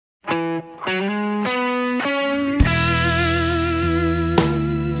Okay,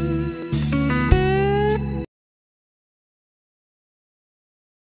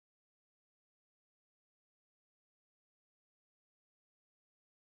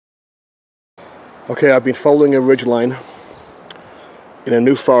 I've been following a ridgeline in a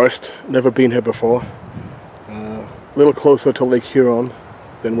new forest, never been here before. A little closer to Lake Huron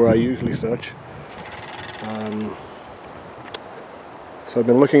than where I usually search. So I've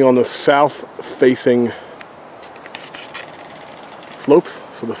been looking on the south-facing slopes,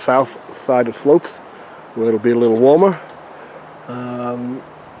 so the south side of slopes, where it'll be a little warmer. Trying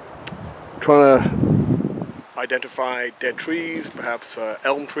to identify dead trees, perhaps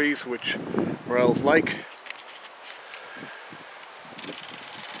elm trees, which morels like.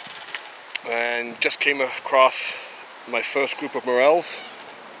 And just came across my first group of morels,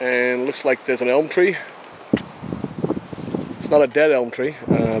 and looks like there's an elm tree. It's not a dead elm tree,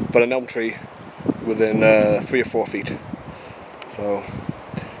 but an elm tree within 3 or 4 feet. So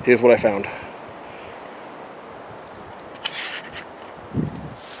here's what I found.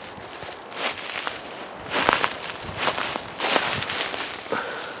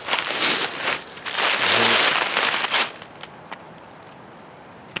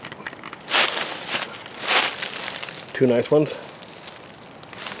 Two nice ones.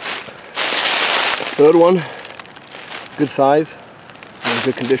 Third one, good size and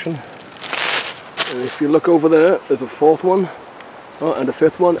good condition. And if you look over there, there's a fourth one, and a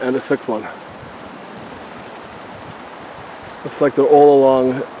fifth one, and a sixth one. Looks like they're all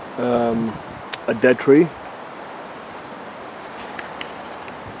along a dead tree.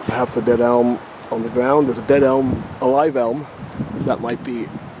 Perhaps a dead elm on the ground. There's a dead elm, a live elm. That might be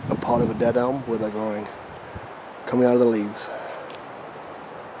a part of a dead elm where they're growing, coming out of the leaves.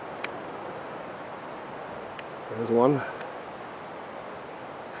 There's one.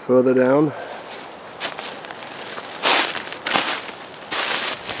 Further down.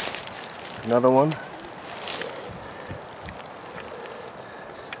 Another one.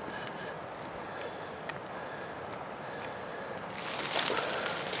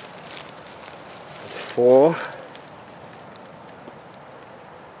 That's 4.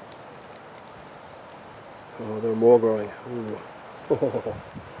 Oh, there are more growing. Ooh. Oh.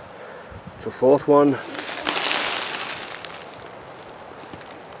 It's a fourth one.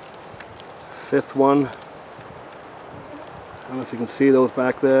 Fifth one. I don't know if you can see those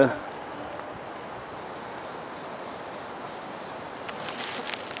back there.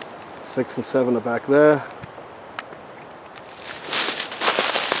 Six and 7 are back there.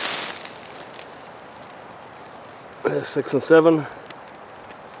 There's 6 and 7.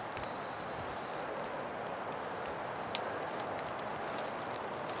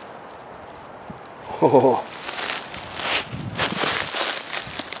 Oh.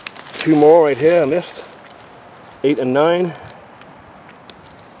 2 more right here I missed. 8 and 9.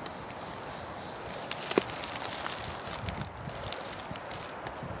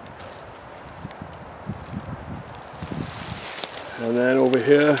 And then over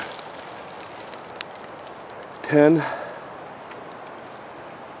here, 10.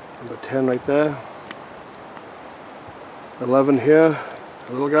 Number 10 right there. 11 here,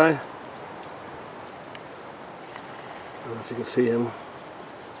 a little guy. I don't know if you can see him.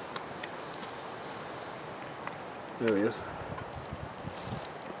 There he is.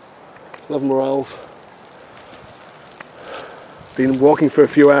 11 morels. Been walking for a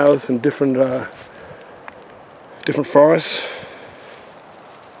few hours in different forests.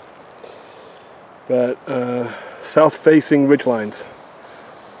 But south-facing ridgelines.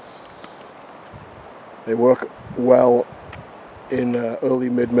 They work well in early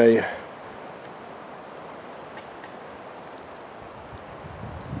mid-May.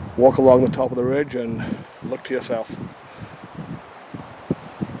 Walk along the top of the ridge and look to your south.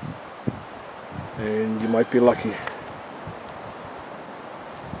 And you might be lucky.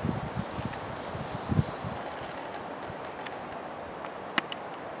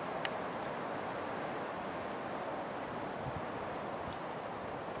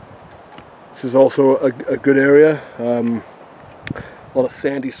 This is also a good area. A lot of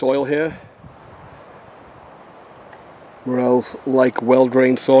sandy soil here. Morels like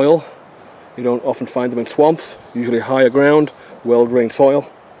well-drained soil. You don't often find them in swamps, usually higher ground, well-drained soil.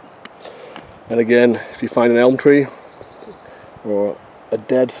 And again, if you find an elm tree or a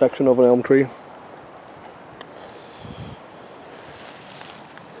dead section of an elm tree,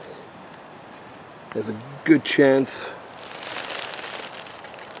 there's a good chance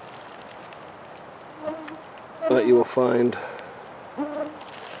that you will find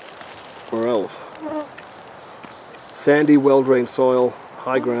morels. Sandy, well-drained soil,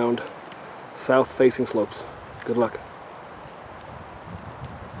 high ground, south facing slopes. Good luck.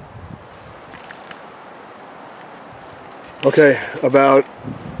 Okay, about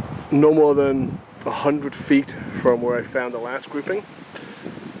no more than 100 feet from where I found the last grouping.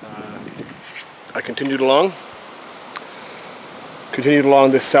 I continued along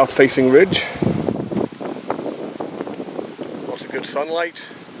this south facing ridge. Lots of good sunlight,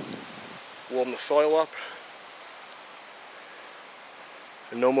 warm the soil up.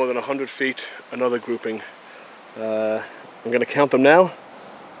 And no more than 100 feet, another grouping. I'm going to count them now.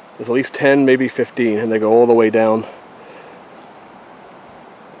 There's at least 10, maybe 15, and they go all the way down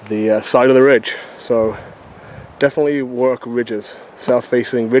the side of the ridge. So definitely work ridges, south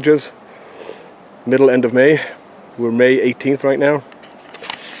facing ridges. Middle end of May. We're May 18th right now.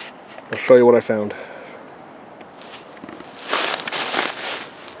 I'll show you what I found.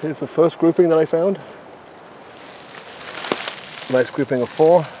 Here's the first grouping that I found. Nice grouping of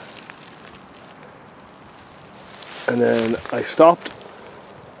 4. And then I stopped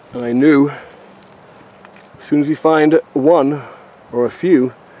and I knew as soon as you find one or a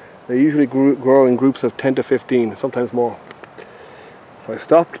few, they usually grow in groups of 10 to 15, sometimes more. So I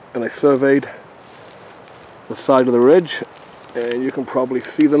stopped and I surveyed the side of the ridge, and you can probably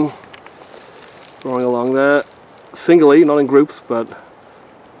see them growing along there singly, not in groups, but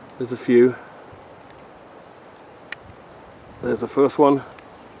there's a few. There's the first one,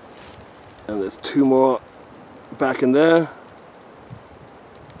 and there's 2 more back in there.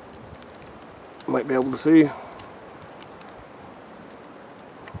 Might be able to see.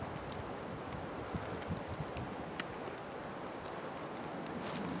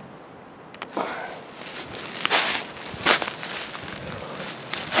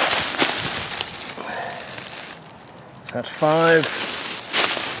 That's 5,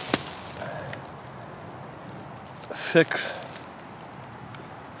 6,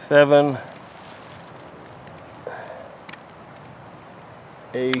 7,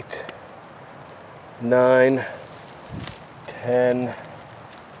 8, 9, 10,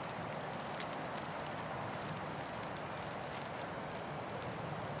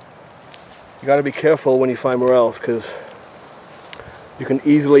 'You got to be careful when you find morels, because you can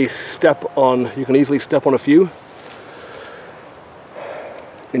easily step on a few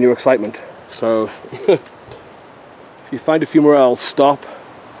in your excitement. So if you find a few morels, stop,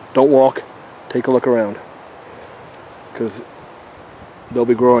 don't walk, take a look around, because they'll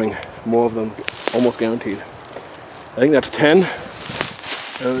be growing, more of them, almost guaranteed. I think that's 10,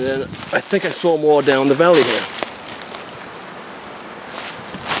 and then I think I saw more down the valley here.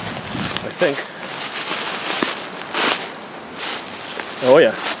 I think. Oh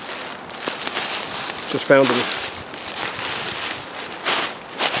yeah, just found them.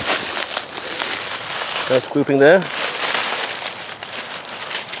 That's grouping there.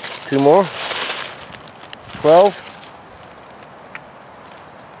 2 more. 12.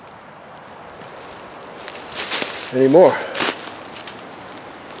 Any more?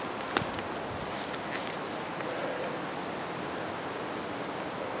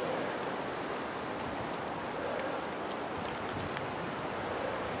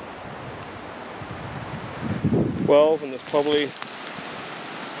 And there's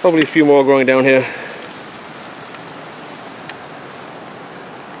probably a few more growing down here.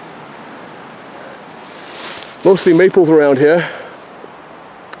 Mostly maples around here,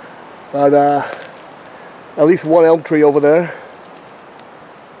 but at least one elm tree over there.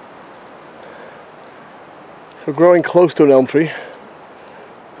 So growing close to an elm tree,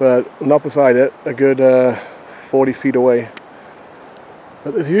 but not beside it, a good 40 feet away.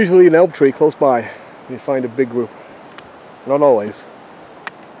 But there's usually an elm tree close by when you find a big group. Not always,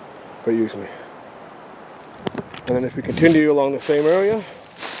 but usually. And then if we continue along the same area,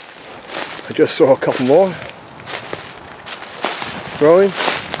 I just saw a couple more growing.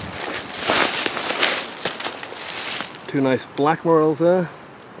 2 nice black morels there.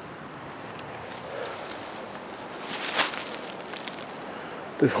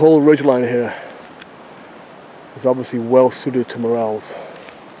 This whole ridgeline here is obviously well suited to morels.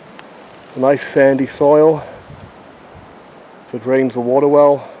 It's a nice sandy soil, so it drains the water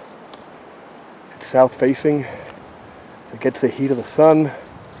well. It's south facing, so it gets the heat of the sun,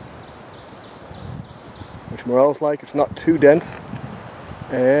 which morels like. It's not too dense,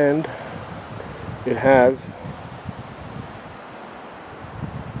 and it has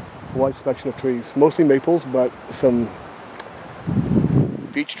a wide selection of trees, mostly maples, but some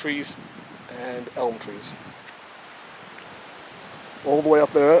beech trees and elm trees. All the way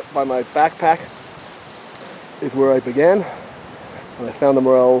up there by my backpack is where I began, and I found the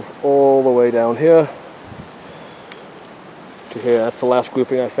morels all the way down here to here. That's the last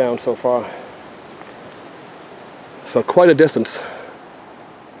grouping I found so far. So quite a distance.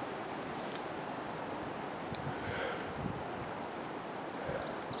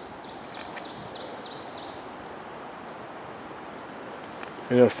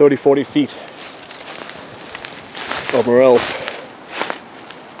 You know, 30-40 feet of morels.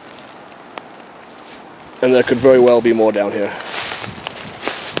 And there could very well be more down here.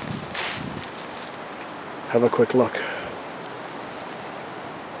 Have a quick look.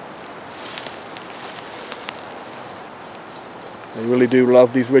 I really do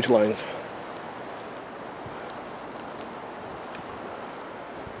love these ridgelines.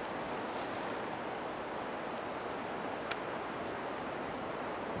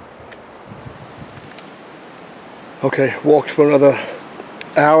 Okay, walked for another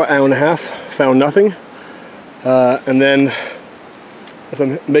hour, hour and a half, found nothing. And then, as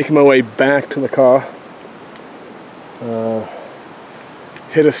I'm making my way back to the car,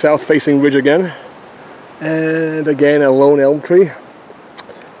 hit a south-facing ridge again. And again, a lone elm tree.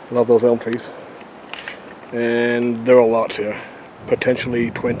 Love those elm trees. And there are lots here, potentially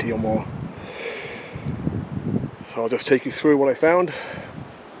 20 or more. So I'll just take you through what I found.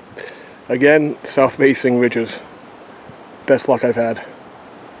 Again, south-facing ridges. Best luck I've had.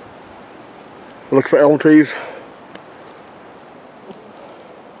 Look for elm trees.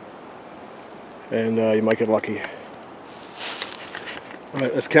 And you might get lucky.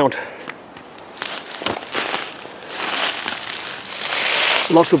 Alright, let's count.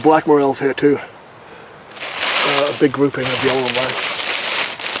 Lots of black morels here too. A big grouping of yellow and black.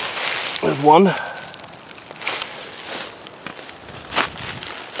 There's one.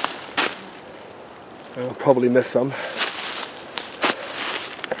 I'll probably miss some.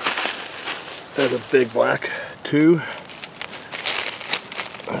 There's a big black. 2.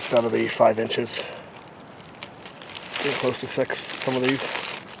 That's got to be 5 inches. Getting close to 6, some of these.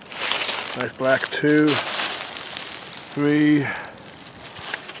 Nice black. 2, 3.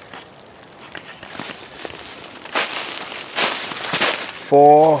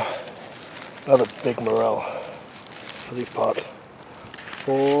 4. Another big morel for these parts.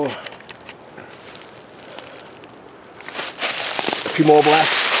 4. A few more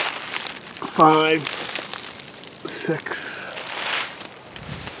blacks. 5, 6.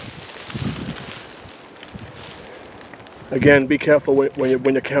 Again, be careful when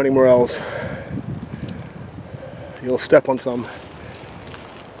you're counting morels. You'll step on some.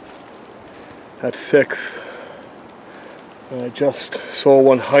 That's 6. I just saw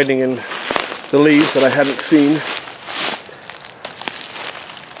one hiding in the leaves that I hadn't seen.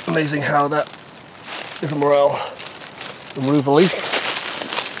 Amazing how that is a morel. Remove the leaf.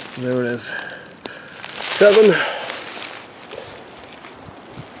 And there it is. 7.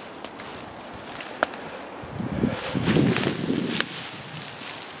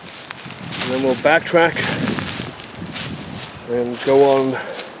 And then we'll backtrack and go on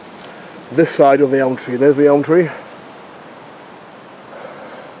this side of the elm tree. There's the elm tree.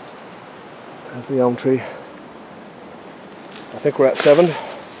 There's the elm tree. I think we're at 7. A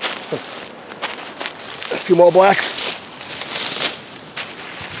few more blacks.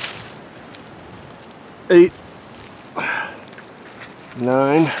 8.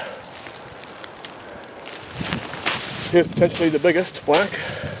 9. Here's potentially the biggest black.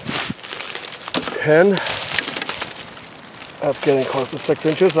 10. That's getting close to 6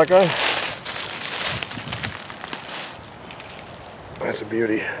 inches, that guy. That's a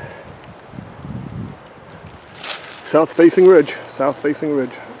beauty. South-facing ridge, south-facing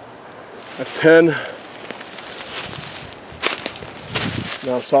ridge. That's 10.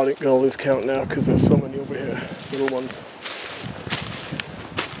 Now I'm starting to lose count now because there's so many over here, little ones.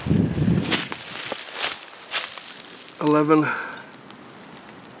 11,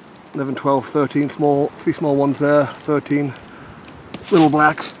 12, 13, 3 small ones there, 13 little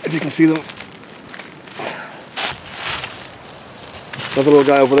blacks, if you can see them. Another little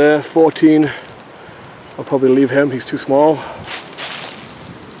guy over there, 14. I'll probably leave him, he's too small.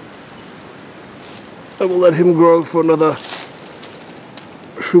 I will let him grow for another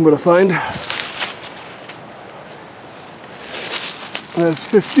shroomer to find. There's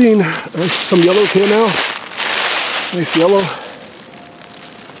 15. There's some yellows here now. Nice yellow.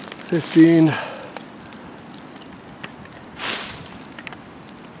 15.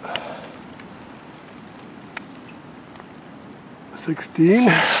 16.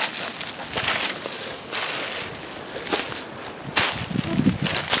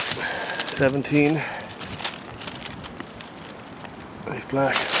 17. Nice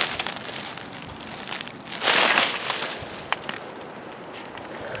black.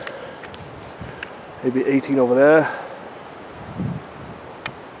 Maybe 18 over there.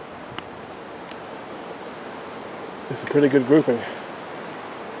 This is a pretty good grouping.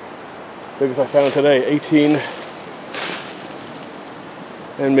 Biggest I found today, 18.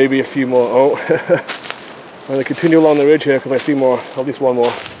 And maybe a few more. Oh, I'm going to continue along the ridge here because I see more, at least one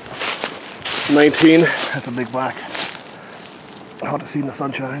more. 19, that's a big black. Hard to see in the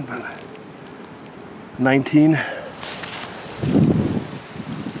sunshine, but 19.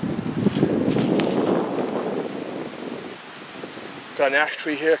 Got an ash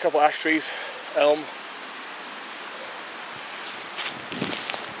tree here, a couple ash trees, elm.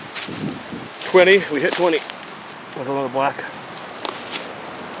 20, we hit 20. There's another black.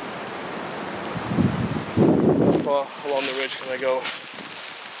 How far along the ridge can I go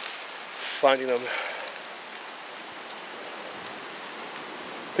finding them?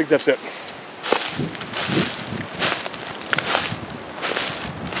 I think that's it. I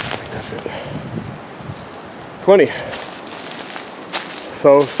think that's it. 20.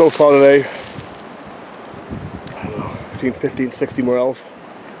 So far today, I don't know, between 50 and 60 morels.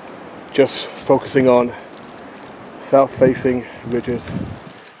 Just focusing on south-facing ridges.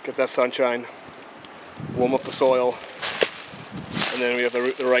 Get that sunshine, warm up the soil, and then we have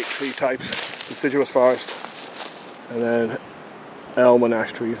the right tree types, deciduous forest, and then elm and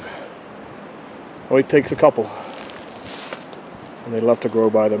ash trees. Only takes a couple, and they love to grow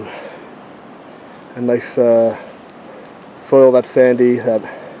by them. A nice soil that's sandy, that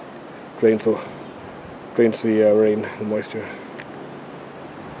drains the rain, the moisture.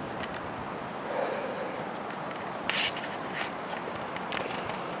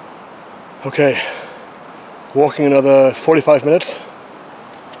 Okay, walking another 45 minutes.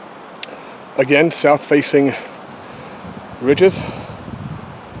 Again, south-facing ridges.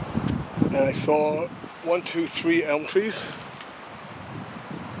 And I saw 1, 2, 3 elm trees.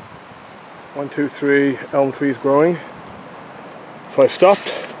 1, 2, 3 elm trees growing. So I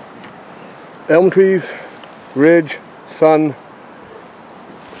stopped. Elm trees, ridge, sun,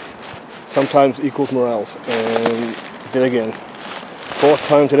 sometimes equals morels. And did again. 4th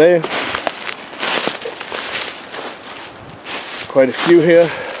time today. Quite a few here.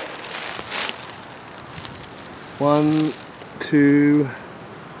 1, 2,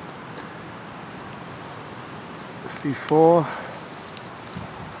 3, 4,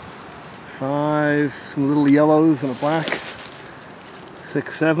 5, some little yellows and a black.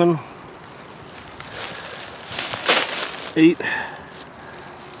 6, 7, 8.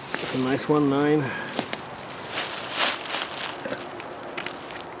 That's a nice one. 9.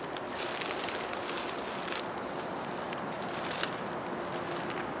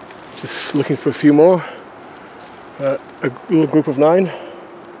 Just looking for a few more. A little group of 9.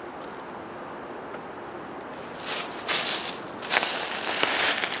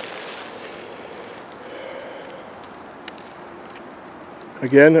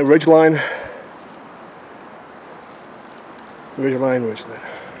 Again, a ridgeline. Ridgeline.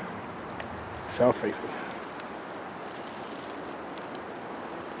 South facing.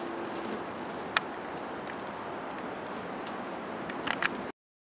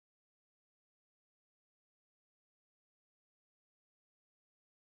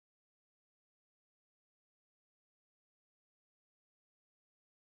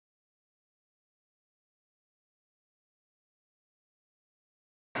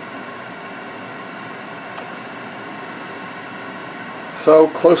 So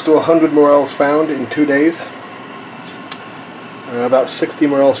close to 100 morels found in 2 days. About 60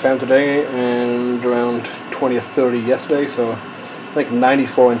 morels found today and around 20 or 30 yesterday, so I think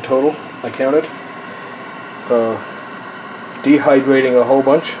 94 in total I counted. So dehydrating a whole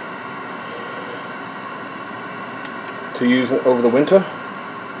bunch to use over the winter.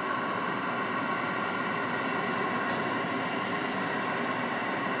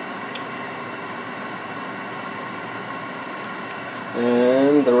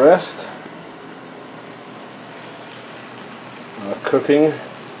 And the rest are cooking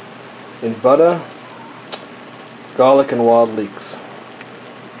in butter, garlic and wild leeks.